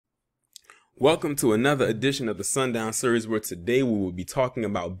Welcome to another edition of the Sundown series, where today we will be talking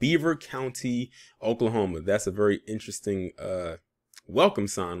about Beaver County, Oklahoma. That's a very interesting welcome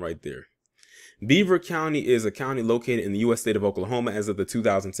sign right there. Beaver County is a county located in the U.S. state of Oklahoma. As of the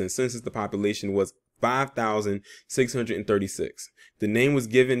 2010 census, the population was 5,636. The name was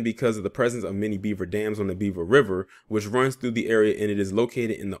given because of the presence of many beaver dams on the Beaver River, which runs through the area, and it is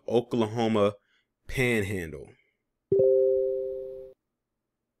located in the Oklahoma Panhandle.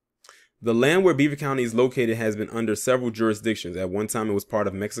 The land where Beaver County is located has been under several jurisdictions. At one time, it was part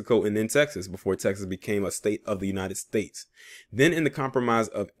of Mexico and then Texas, before Texas became a state of the United States. Then in the Compromise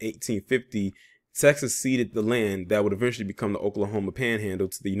of 1850, Texas ceded the land that would eventually become the Oklahoma Panhandle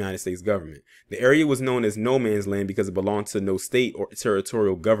to the United States government. The area was known as no man's land because it belonged to no state or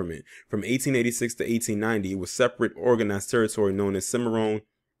territorial government. From 1886 to 1890, it was separate organized territory known as Cimarron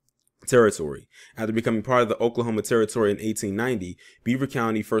Territory. After becoming part of the Oklahoma Territory in 1890, Beaver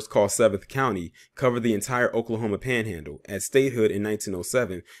County, first called 7th County, covered the entire Oklahoma Panhandle. At statehood in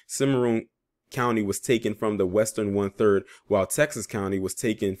 1907, Cimarron County was taken from the western one-third, while Texas County was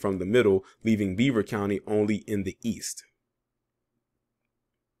taken from the middle, leaving Beaver County only in the east.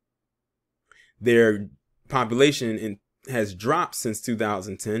 Their population has dropped since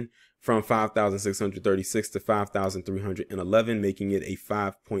 2010, from 5,636 to 5,311, making it a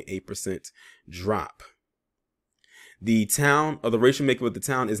 5.8% drop. The town, or the racial makeup of the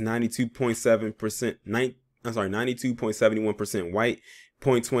town, is 92.7%, 92.71% white,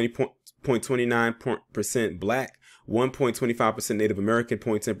 0.29% black, 1.25% Native American,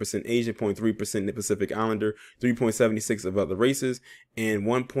 0.10% Asian, 0.3% Pacific Islander, 3.76% of other races, and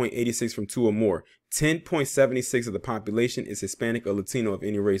 1.86% from two or more. 10.76% of the population is Hispanic or Latino of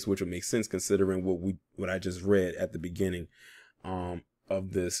any race, which would make sense considering what I just read at the beginning of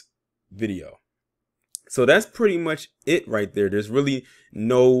this video. So that's pretty much it right there. There's really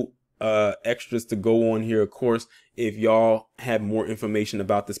no extras to go on here. Of course, if y'all have more information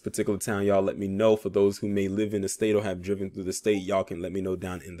about this particular town, y'all let me know. For those who may live in the state or have driven through the state, y'all can let me know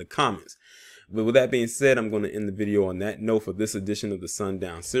down in the comments. But with that being said, I'm going to end the video on that note for this edition of the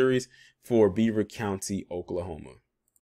Sundown series for Beaver County, Oklahoma.